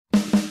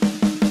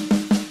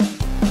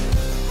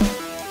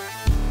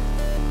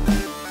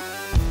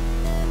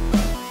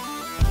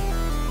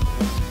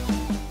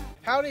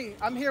Howdy.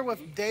 I'm here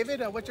with David.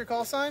 What's your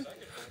call sign?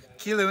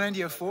 Kilo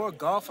India 4,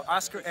 Golf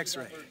Oscar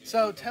X-Ray.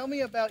 So tell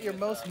me about your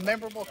most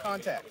memorable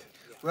contact.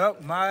 Well,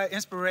 my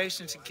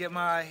inspiration to get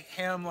my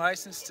ham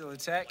license to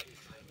attack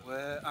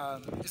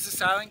is a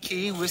Silent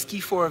Key,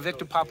 Whiskey for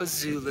Victor Papa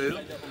Zulu,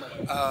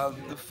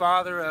 the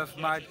father of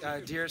my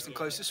dearest and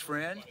closest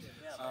friend.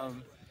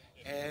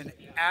 And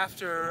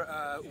after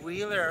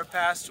Wheeler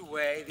passed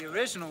away, the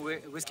original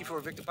Whiskey for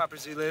Victor Papa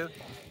Zulu,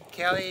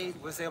 Kelly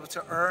was able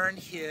to earn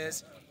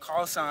his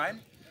call sign.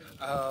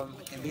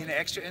 And being an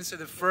extra insert,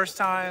 the first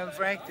time,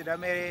 Frank, that I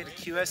made a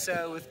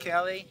QSO with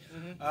Kelly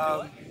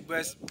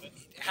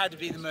had to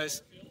be the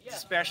most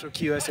special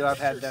QSO I've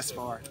had thus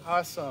far.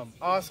 Awesome.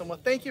 Well,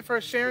 thank you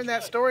for sharing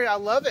that story. I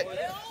love it.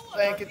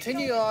 And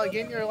continue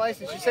getting your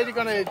license. You said you're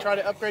going to try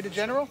to upgrade to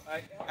general?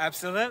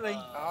 Absolutely.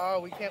 Oh,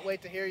 we can't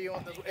wait to hear you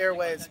on the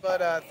airways.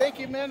 But thank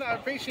you, man. I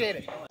appreciate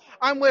it.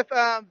 I'm with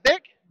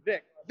Vic.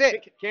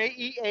 Vic.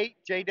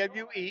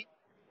 K-E-8-J-W-E.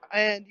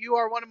 And you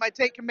are one of my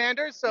tank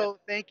commanders, so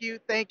thank you.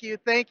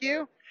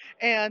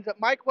 And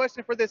my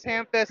question for this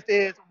Hamfest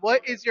is,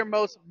 what is your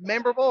most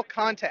memorable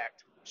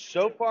contact?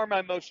 So far,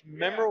 my most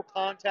memorable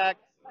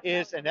contact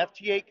is an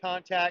FTA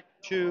contact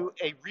to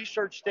a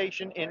research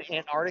station in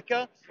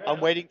Antarctica. I'm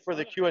waiting for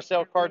the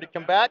QSL card to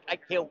come back. I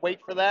can't wait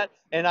for that.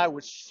 And I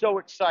was so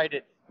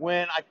excited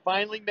when I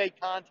finally made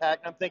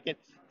contact. I'm thinking,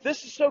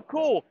 this is so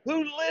cool.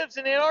 Who lives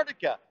in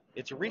Antarctica?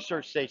 It's a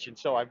research station,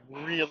 so I'm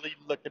really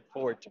looking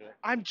forward to it.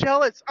 I'm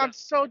jealous. I'm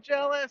so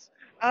jealous.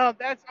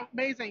 That's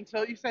amazing.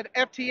 So you said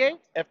FTA?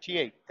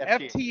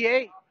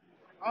 FTA.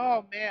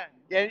 Oh, man.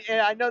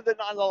 And I know that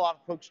not a lot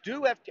of folks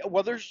do FTA.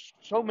 Well, there's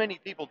so many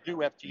people do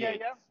FTA.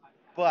 Yeah.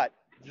 But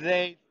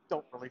they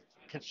don't really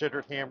consider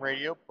it ham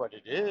radio, but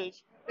it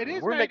is. It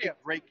is We're radio. making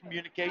great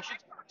communications.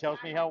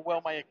 Tells me how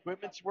well my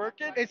equipment's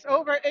working. It's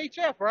over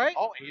HF, right?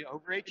 Oh,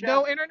 over HF.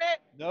 No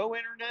internet? No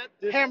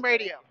internet. Ham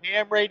radio.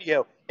 Ham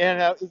radio.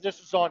 And this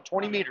is on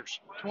 20 meters.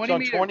 20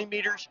 meters. 20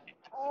 meters.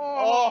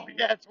 Oh,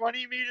 yeah,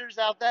 20 meters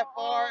out that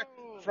far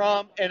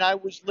from, and I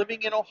was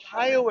living in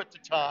Ohio at the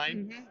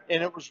time,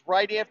 and it was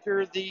right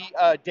after the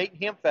Dayton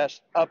Hamfest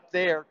up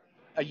there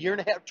a year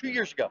and a half, 2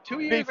 years ago.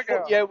 2 years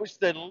ago. Yeah, it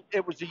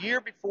was a year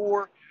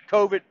before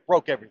COVID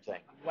broke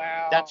everything.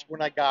 Wow. That's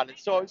when I got it.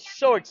 So I was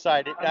so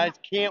excited, and I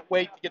can't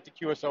wait to get the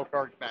QSL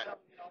card back.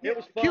 It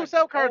was fun.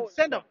 QSL card,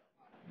 send them.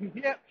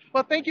 Yeah.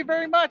 Well, thank you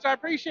very much. I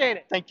appreciate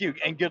it. Thank you,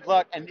 and good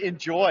luck, and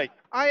enjoy.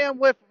 I am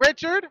with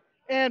Richard.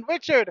 And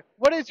Richard,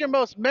 what is your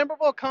most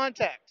memorable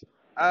contact?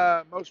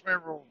 Most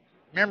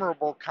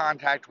memorable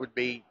contact would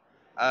be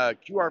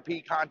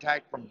QRP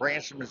contact from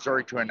Branson,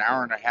 Missouri to an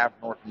hour and a half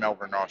north of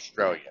Melbourne,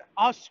 Australia.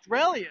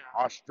 Australia?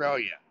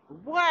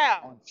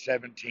 Wow. On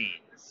 17.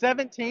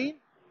 17?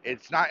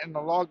 It's not in the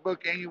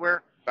logbook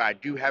anywhere, but I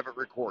do have it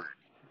recorded.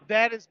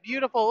 That is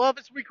beautiful. Well, if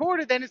it's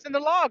recorded, then it's in the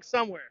log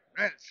somewhere.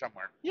 It's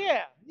somewhere.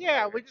 Yeah.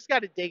 We just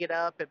got to dig it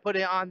up and put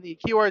it on the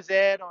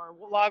QRZ or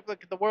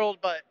logbook of the world,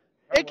 but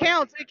it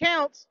counts.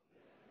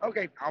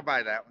 Okay, I'll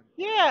buy that one.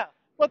 Yeah.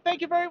 Well,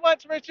 thank you very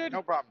much, Richard.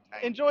 No problem.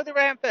 Thanks. Enjoy the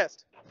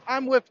Hamfest.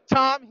 I'm with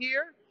Tom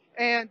here.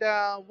 And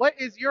what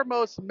is your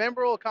most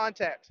memorable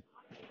contact?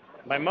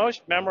 My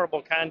most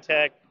memorable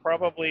contact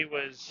probably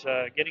was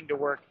getting to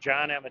work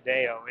John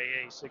Amadeo,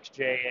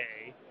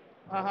 AA6JA,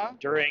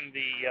 during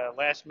the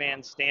Last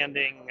Man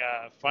Standing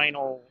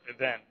final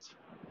event.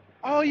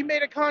 Oh, you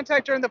made a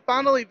contact during the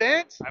final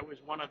event?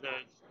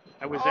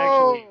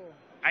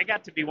 I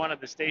got to be one of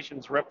the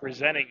stations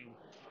representing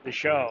the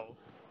show.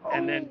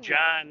 And then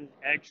John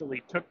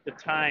actually took the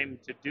time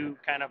to do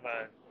kind of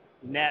a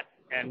net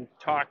and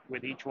talk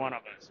with each one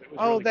of us. It was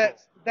really cool.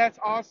 That's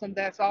awesome.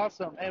 That's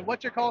awesome. And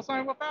what's your call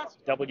sign with us?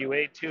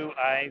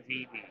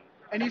 WA2IVB.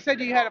 And you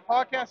said you had a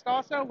podcast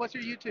also? What's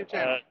your YouTube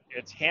channel?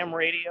 It's Ham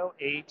Radio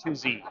A to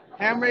Z.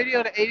 Ham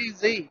Radio to A to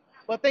Z.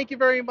 Well, thank you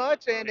very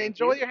much, and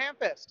enjoy your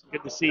Hamfest.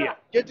 Good to see you.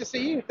 Good to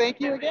see you.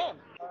 Thank you again.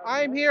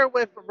 I'm here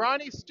with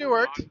Ronnie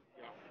Stewart.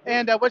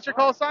 And what's your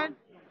call sign?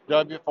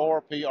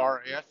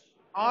 W4PRS.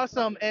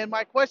 Awesome. And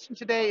my question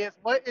today is,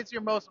 what is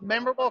your most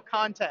memorable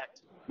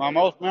contact? My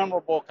most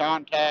memorable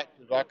contact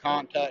is I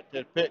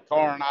contacted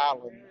Pitcairn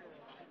Island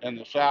in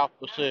the South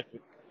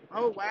Pacific.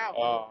 Oh,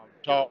 wow.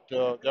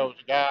 There was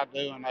a guy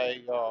doing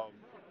a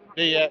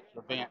DX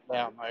event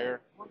down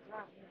there,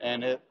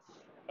 and it's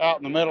out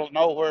in the middle of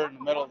nowhere in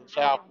the middle of the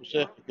South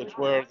Pacific. It's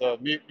where the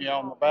Mutiny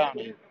on the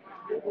Bounty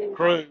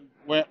crew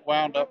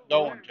wound up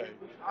going to.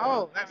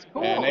 Oh, that's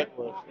cool. And it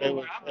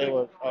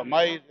was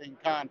amazing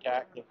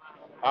contact.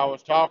 I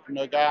was talking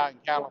to a guy in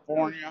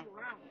California,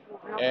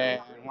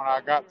 and when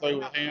I got through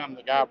with him,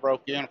 the guy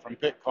broke in from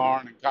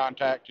Pitcairn and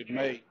contacted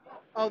me.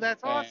 Oh,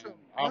 that's awesome.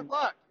 Good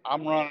luck.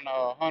 I'm running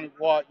a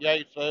 100-watt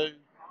Yaesu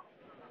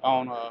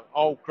on an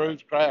old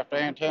cruise craft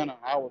antenna.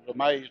 I was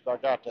amazed I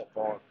got that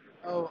far.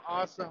 Oh,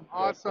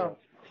 awesome.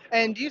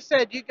 And you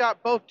said you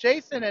got both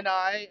Jason and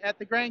I at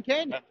the Grand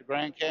Canyon. At the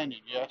Grand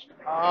Canyon, yes.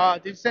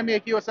 Did you send me a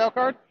QSL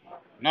card?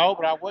 No,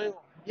 but I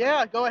will.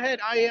 Yeah, go ahead.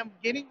 I am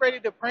getting ready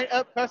to print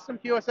up custom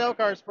QSL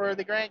cards for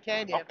the Grand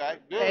Canyon. Okay,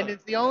 good. And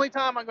it's the only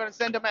time I'm going to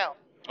send them out.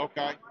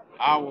 Okay.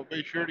 I will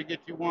be sure to get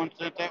you one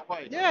sent that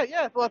way. Yeah,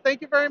 yeah. Well,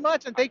 thank you very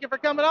much, and thank you for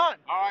coming on.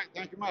 All right,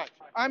 thank you much.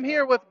 I'm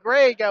here with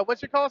Greg.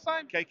 What's your call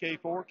sign?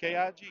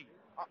 KK4KIG.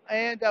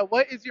 And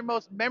what is your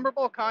most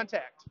memorable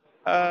contact?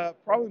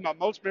 Probably my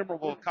most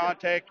memorable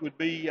contact would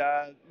be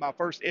my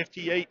first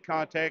FT8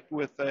 contact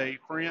with a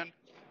friend,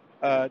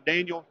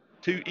 Daniel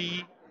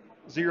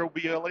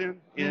 2E0BLN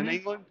in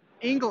England.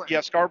 England.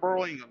 Yeah,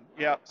 Scarborough, England.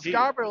 Yeah,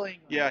 Scarborough,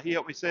 England. Yeah, he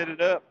helped me set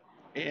it up,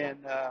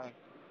 and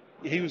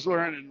he was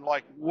learning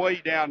like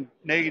way down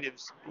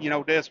negatives,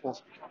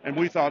 decibels, and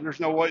we thought there's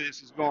no way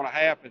this is going to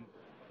happen,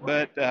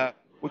 but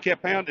we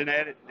kept pounding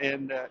at it,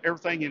 and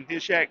everything in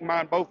his shack and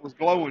mine both was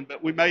glowing,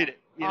 but we made it.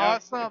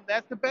 Awesome.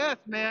 That's the best,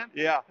 man.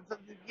 Yeah.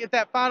 Get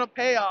that final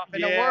payoff,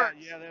 and it works.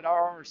 Yeah, that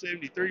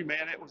RR73,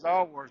 man, it was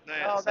all worth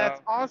that. Oh, that's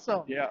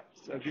awesome. Yeah,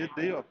 so good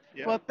deal.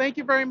 Yeah. Well, thank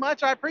you very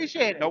much. I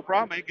appreciate it. No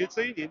problem, man. Good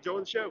seeing you. Enjoy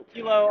the show.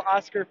 Kilo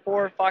Oscar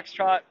 4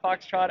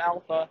 Foxtrot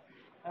Alpha.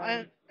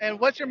 And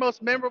what's your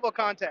most memorable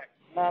contact?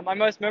 My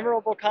most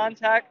memorable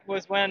contact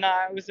was when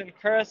I was in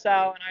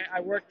Curacao and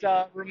I worked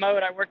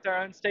remote. I worked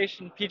our own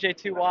station,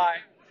 PJ2Y.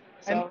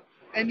 So,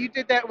 and you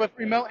did that with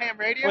Remote Ham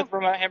Radio? With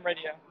Remote Ham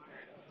Radio.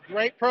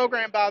 Great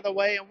program, by the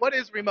way. And what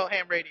is Remote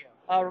Ham Radio?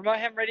 Remote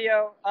Ham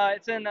Radio,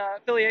 it's in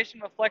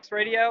affiliation with Flex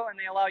Radio, and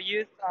they allow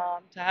youth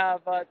to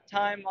have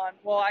time on,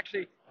 well,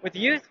 actually, with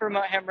youth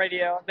Remote Ham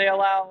Radio, they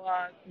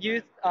allow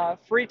youth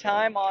free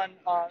time on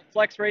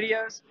Flex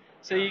radios.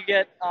 So you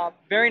get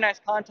very nice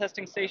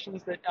contesting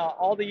stations that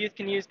all the youth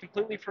can use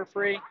completely for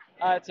free.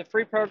 It's a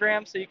free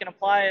program, so you can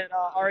apply at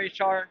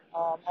RHR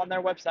on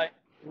their website.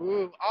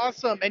 Ooh,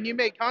 awesome. And you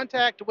made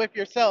contact with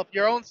yourself,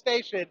 your own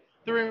station,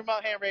 through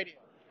Remote Ham Radio.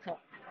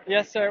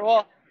 Yes, sir.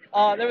 Well,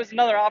 there was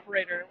another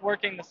operator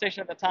working the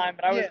station at the time,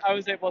 but I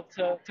was able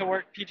to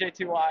work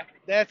PJ2Y.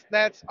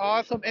 That's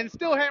awesome. And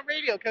still ham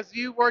radio, because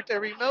you worked a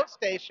remote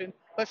station,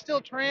 but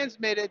still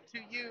transmitted to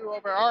you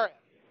over RF.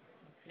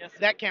 Yes.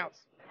 That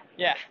counts.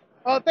 Yeah.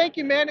 Oh, thank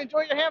you, man.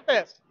 Enjoy your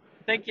Hamfest.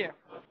 Thank you.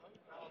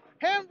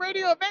 Ham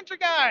Radio Adventure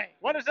Guy.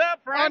 What is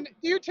up, friend? On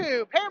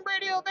YouTube, Ham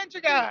Radio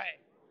Adventure Guy.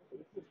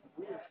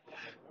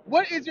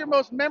 What is your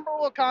most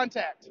memorable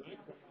contact?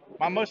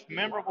 My most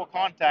memorable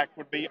contact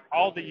would be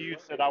all the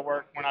youths that I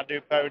work when I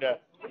do POTA.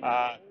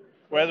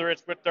 Whether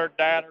it's with their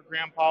dad or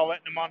grandpa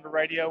letting them on the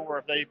radio, or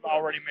if they've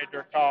already made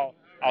their call,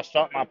 I'll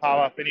start my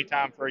pile up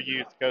anytime for a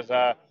youth, because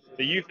the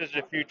youth is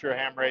the future of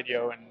ham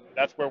radio, and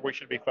that's where we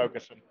should be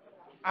focusing.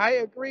 I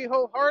agree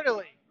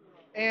wholeheartedly.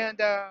 And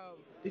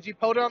did you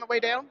POTA on the way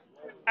down?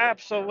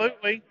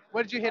 Absolutely.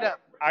 What did you hit up?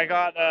 I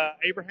got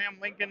Abraham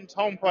Lincoln's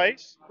home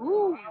place.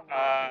 Ooh.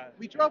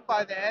 We drove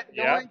by that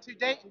going to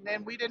Dayton,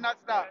 and we did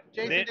not stop.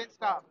 Jason didn't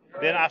stop.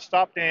 Then I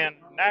stopped in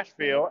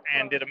Nashville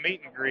and did a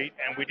meet and greet,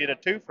 and we did a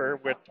twofer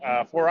with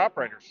 4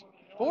 operators.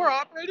 4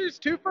 operators?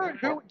 Twofer?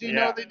 Who do you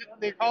know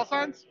the call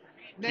signs?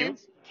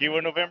 Names? Kilo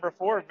November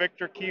 4,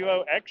 Victor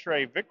Kilo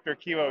X-Ray, Victor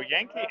Kilo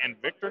Yankee, and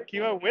Victor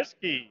Kilo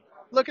Whiskey.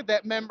 Look at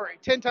that memory.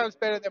 10 times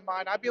better than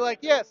mine. I'd be like,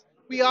 yes,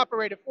 we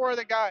operated 4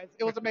 other guys.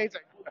 It was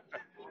amazing.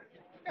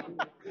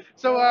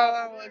 So,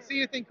 see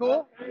anything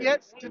cool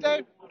yet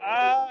today?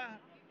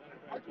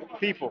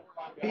 People.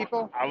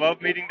 People? I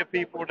love meeting the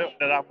people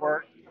that I've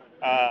worked,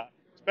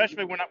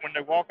 especially when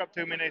they walk up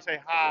to me and they say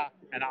hi,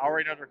 and I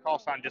already know their call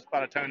sign just by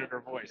the tone of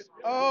their voice.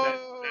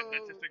 Oh,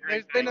 that's just a great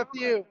there's thing. been a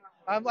few.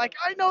 I'm like,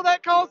 I know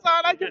that call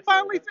sign. I can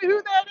finally see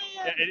who that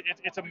is.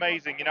 It's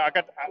amazing. I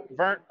got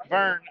Vern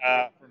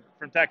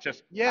from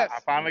Texas. Yes.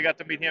 I finally got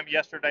to meet him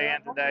yesterday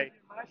and today.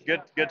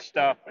 Good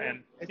stuff.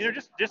 And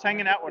just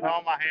hanging out with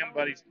all my ham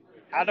buddies.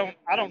 I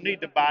don't need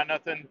to buy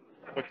nothing,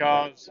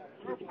 because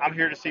I'm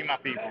here to see my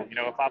people.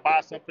 If I buy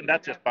something,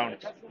 that's just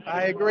bonus.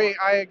 I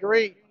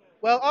agree.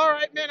 Well, all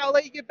right, man. I'll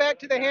let you get back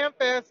to the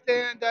Hamfest,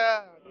 and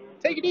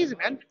take it easy,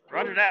 man.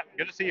 Roger that.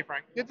 Good to see you,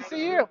 Frank. Good to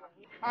see you.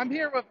 I'm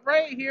here with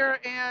Ray here,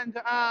 and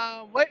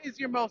what is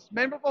your most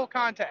memorable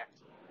contact?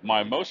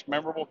 My most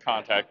memorable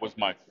contact was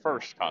my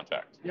first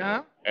contact.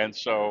 Yeah. And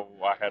so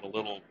I had a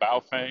little bow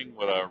thing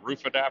with a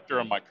roof adapter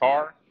in my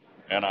car,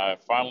 and I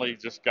finally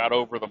just got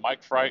over the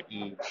mic fright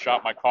and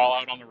shot my call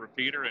out on the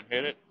repeater and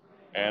hit it.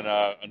 And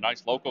a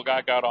nice local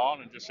guy got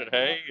on and just said,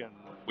 hey, and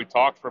we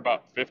talked for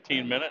about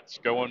 15 minutes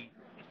going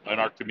in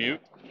our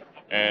commute,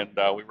 and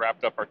we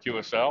wrapped up our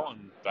QSL,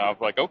 and I was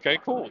like, okay,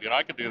 cool,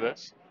 I can do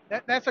this.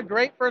 That's a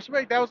great first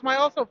rig. That was my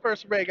also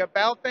first rig, a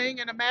bow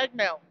thing and a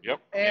Magnell. Yep.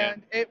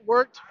 And it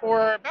worked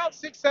for about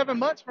 6-7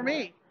 months for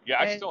me. Yeah,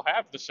 I still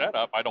have the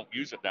setup. I don't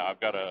use it now. I've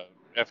got a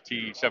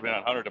FT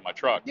 7900 in my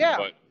truck. Yeah.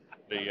 But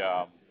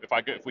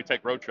if we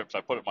take road trips,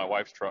 I put it in my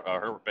wife's truck,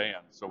 her van,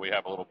 so we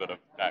have a little bit of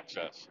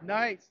access.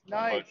 Nice.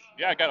 But,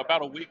 yeah, I got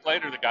about a week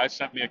later, the guy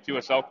sent me a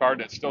QSL card,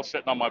 and it's still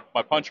sitting on my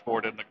punch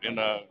board in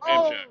the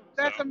Oh, shack.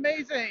 that's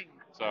amazing.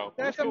 So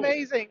that's cool.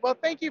 Amazing. Well,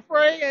 thank you,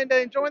 Frey, and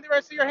enjoy the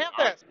rest of your Hamfest.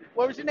 Right.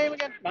 What was your name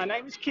again? My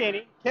name is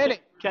Kenny. Kenny.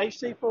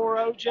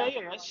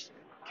 KC4OJS.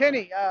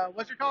 Kenny,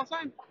 what's your call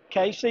sign?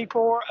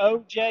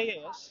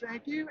 KC4OJS.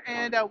 Thank you.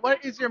 And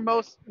what is your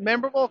most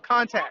memorable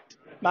contact?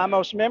 My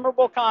most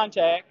memorable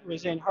contact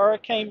was in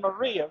Hurricane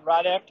Maria,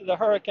 right after the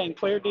hurricane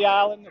cleared the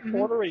island of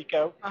Puerto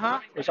Rico.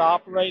 Was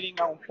operating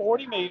on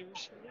 40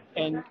 meters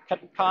and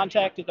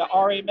contacted the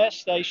RMS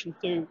station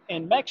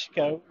in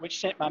Mexico, which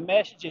sent my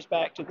messages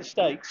back to the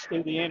States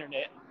through the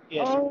internet.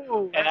 Yes,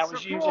 and I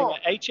was using an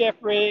HF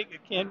rig, a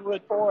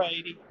Kenwood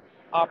 480,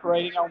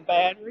 operating on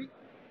battery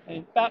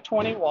and about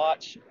 20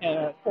 watts and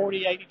a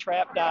 4080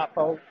 trap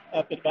dipole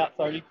up at about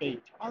 30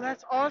 feet. Oh,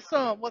 that's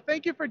awesome. Well,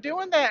 thank you for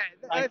doing that.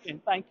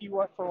 Thank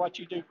you for what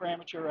you do for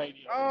amateur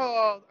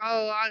radio.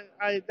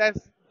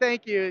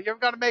 Thank you. You're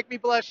going to make me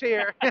blush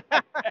here.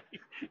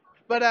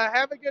 But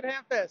have a good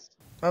Hamfest.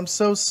 I'm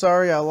so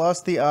sorry I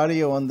lost the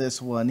audio on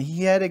this one.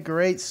 He had a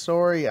great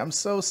story. I'm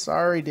so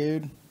sorry,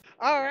 dude.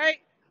 All right.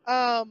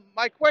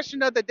 My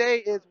question of the day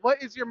is,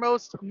 what is your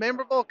most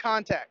memorable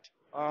contact?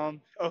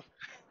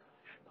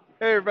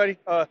 Hey everybody.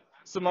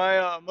 So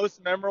my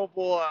most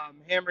memorable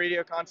ham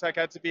radio contact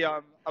had to be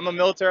I'm a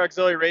military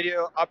auxiliary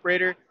radio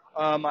operator.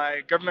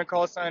 My government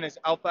call sign is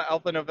Alpha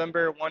Alpha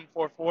November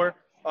 144.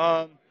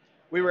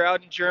 We were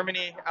out in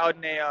Germany, out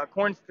in a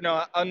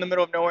out in the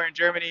middle of nowhere in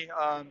Germany.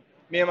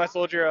 Me and my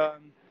soldier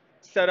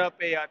set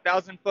up a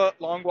 1,000-foot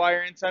long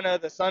wire antenna.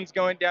 The sun's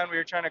going down. We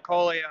were trying to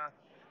call a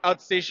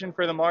outstation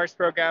for the Mars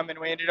program, and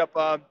we ended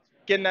up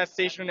getting that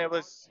station. It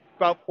was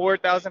about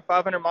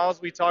 4,500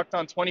 miles. We talked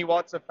on 20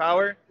 watts of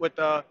power with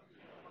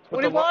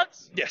 20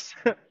 watts? Yes.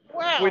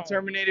 Wow. We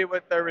terminated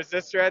with the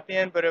resistor at the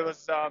end, but it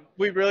was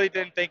we really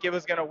didn't think it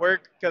was going to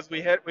work because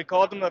we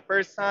called them the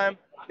first time.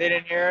 They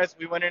didn't hear us.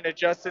 We went and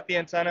adjusted the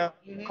antenna,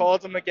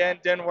 called them again,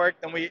 didn't work.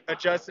 Then we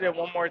adjusted it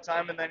one more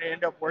time, and then it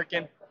ended up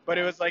working. But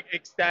it was like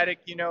ecstatic,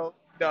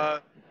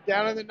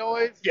 down in the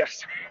noise?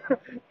 Yes.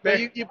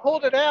 But you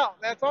pulled it out.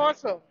 That's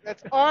awesome.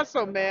 That's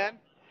awesome, man.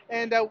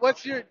 And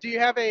do you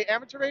have a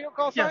amateur radio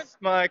call sign? Yes,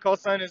 my call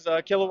sign is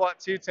Kilowatt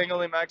 2 Tango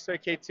Lima X-Ray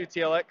K2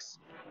 TLX.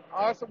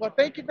 Awesome. Well,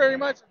 thank you very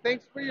much.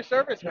 Thanks for your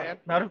service, man.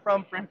 Not a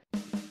problem, friend.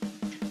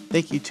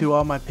 Thank you to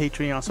all my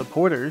Patreon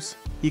supporters.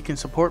 You can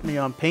support me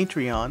on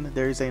Patreon.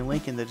 There is a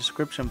link in the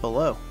description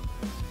below.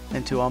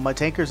 And to all my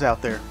tankers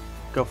out there,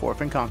 go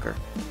forth and conquer.